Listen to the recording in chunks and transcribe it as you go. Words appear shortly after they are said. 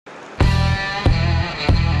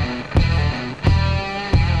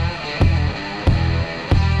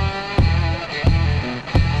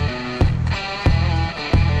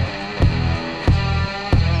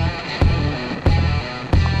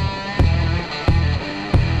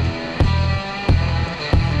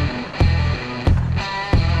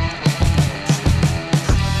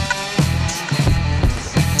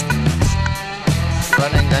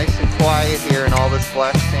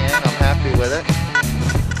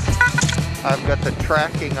I've got the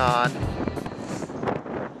tracking on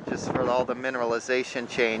just for all the mineralization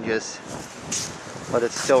changes, but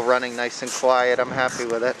it's still running nice and quiet. I'm happy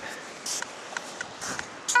with it.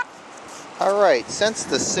 Alright, since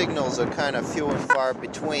the signals are kind of few and far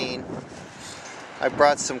between, I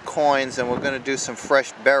brought some coins and we're going to do some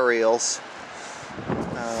fresh burials.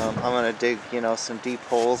 I'm going to dig, some deep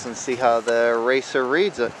holes and see how the racer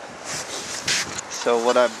reads it. So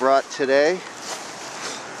what I brought today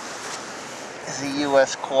is a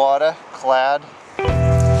US quarter clad.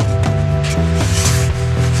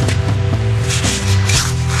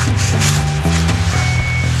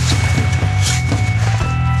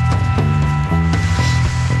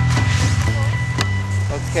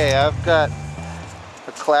 Okay, I've got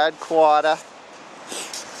a clad quarter,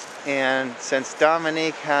 and since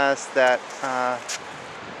Dominique has that,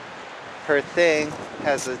 her thing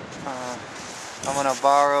has a, I'm going to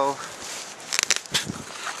borrow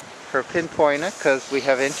her pinpointer because we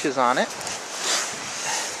have inches on it.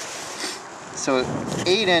 So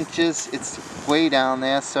 8 inches, it's way down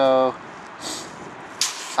there, so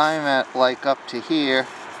I'm at like up to here.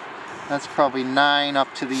 That's probably 9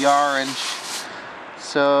 up to the orange.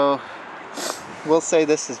 So we'll say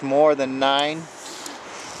this is more than 9,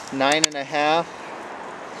 9.5.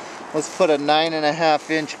 Let's put a 9.5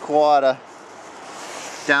 inch quarter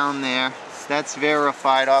down there. That's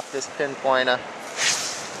verified off this pinpointer.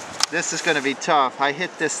 This is going to be tough. I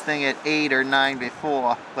hit this thing at 8 or 9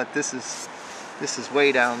 before, but this is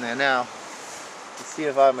way down there now. Let's see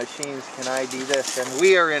if our machines can ID this. And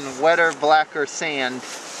we are in wetter, blacker sand,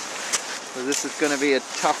 so this is going to be a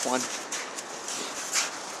tough one.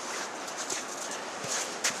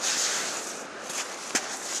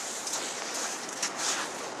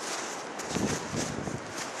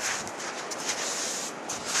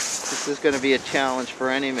 This is going to be a challenge for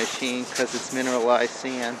any machine because it's mineralized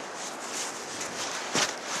sand.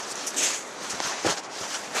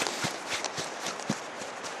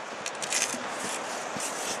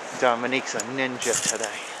 Dominique's a ninja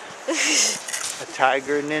today. A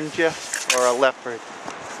tiger ninja or a leopard?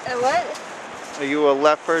 A what? Are you a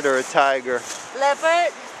leopard or a tiger?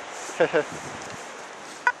 Leopard.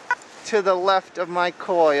 To the left of my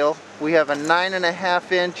coil, we have a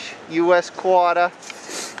 9.5 inch US quarter,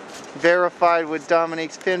 verified with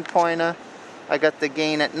Dominique's pinpointer. I got the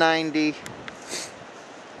gain at 90,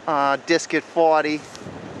 disc at 40,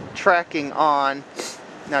 tracking on.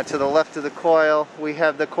 Now to the left of the coil, we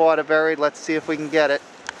have the quarter buried. Let's see if we can get it.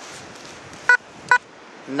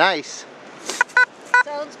 Nice.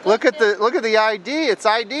 Sounds good. Look at the ID. It's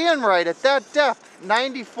IDing right at that depth.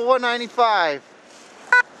 94, 95.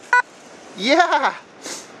 Yeah,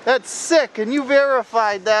 that's sick. And you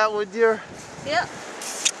verified that with your. Yep.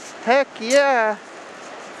 Heck yeah.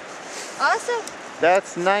 Awesome.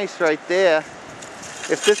 That's nice right there.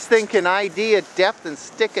 If this thing can ID at depth and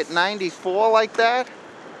stick at 94 like that.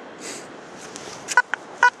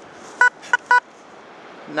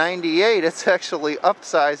 98, it's actually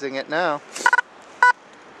upsizing it now.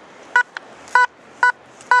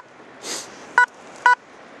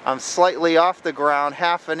 I'm slightly off the ground,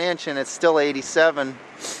 half an inch, and it's still 87.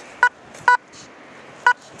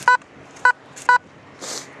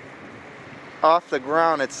 Off the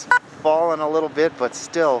ground, it's fallen a little bit, but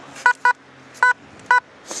still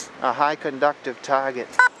a high conductive target.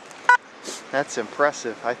 That's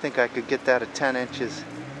impressive. I think I could get that at 10 inches.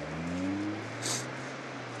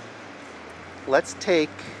 Let's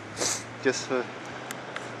take, just for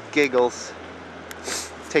giggles,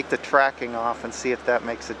 take the tracking off and see if that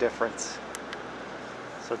makes a difference.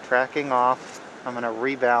 So tracking off, I'm going to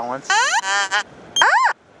rebalance.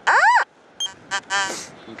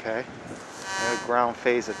 Okay, ground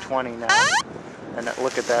phase at 20 now. And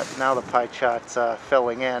look at that, now the pie chart's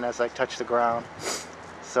filling in as I touch the ground.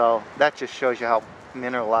 So that just shows you how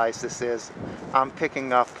mineralized this is. I'm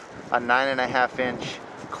picking up a 9.5 inch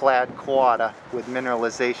clad quarter with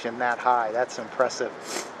mineralization that high. That's impressive.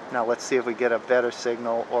 Now let's see if we get a better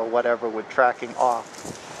signal or whatever with tracking off.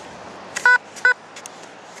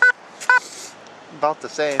 About the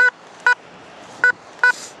same.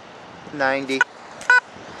 90.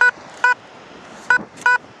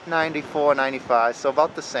 94, 95, so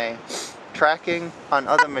about the same. Tracking on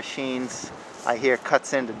other machines I hear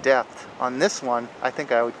cuts into depth. On this one, I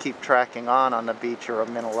think I would keep tracking on the beach or a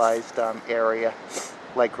mineralized area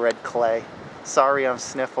like red clay. Sorry I'm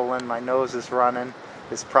sniffling, my nose is running.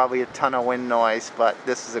 There's probably a ton of wind noise, but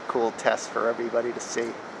this is a cool test for everybody to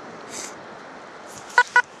see.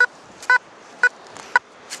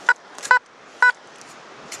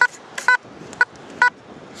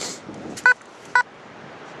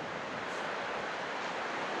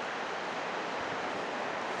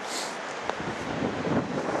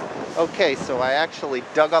 Okay, so I actually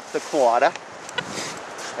dug up the quarter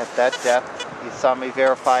at that depth. You saw me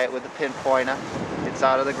verify it with the pinpointer. It's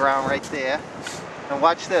out of the ground right there. And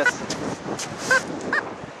watch this.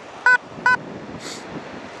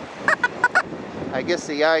 I guess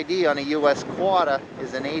the ID on a US quarter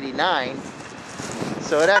is an 89,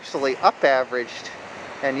 so it actually up averaged,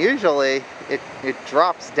 and usually it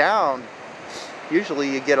drops down. Usually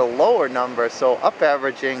you get a lower number, so up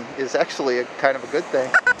averaging is actually a kind of a good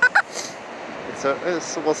thing.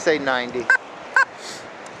 We'll say 90.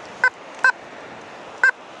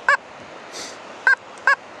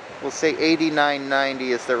 We'll say 89.90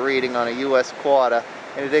 is the reading on a US quarter,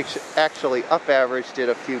 and it actually up averaged it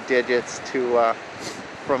a few digits to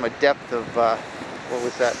from a depth of what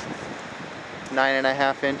was that,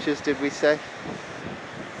 9.5 inches, did we say?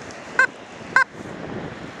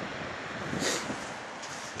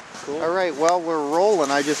 Cool. All right, well, we're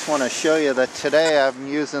rolling. I just want to show you that today I'm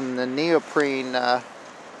using the neoprene,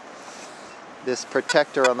 this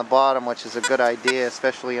protector on the bottom, which is a good idea,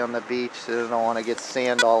 especially on the beach. So I don't want to get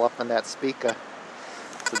sand all up in that speaker.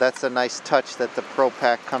 So that's a nice touch that the Pro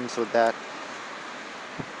Pack comes with that.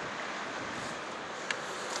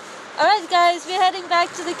 Alright guys, we're heading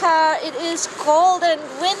back to the car. It is cold and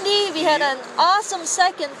windy. We had an awesome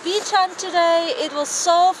second beach hunt today. It was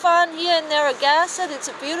so fun here in Narragansett. It's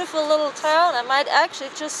a beautiful little town. I might actually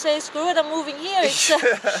just say screw it, I'm moving here.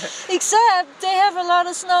 Except they have a lot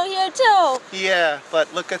of snow here too. Yeah,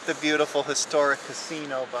 but look at the beautiful historic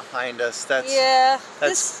casino behind us.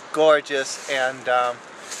 That's gorgeous. And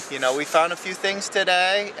you know, we found a few things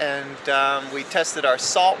today, and we tested our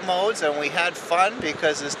salt modes, and we had fun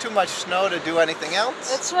because there's too much snow to do anything else.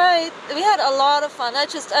 That's right. We had a lot of fun. I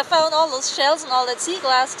found all those shells and all that sea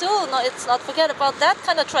glass too. No, let's not forget about that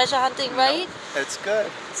kind of treasure hunting, right? No, that's good.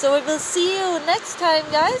 So we will see you next time,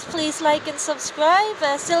 guys. Please like and subscribe.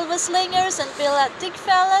 Silver Slingers and Bill at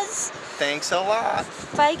DigFellas. Thanks a lot.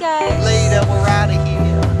 Bye, guys. Later, we're out of here.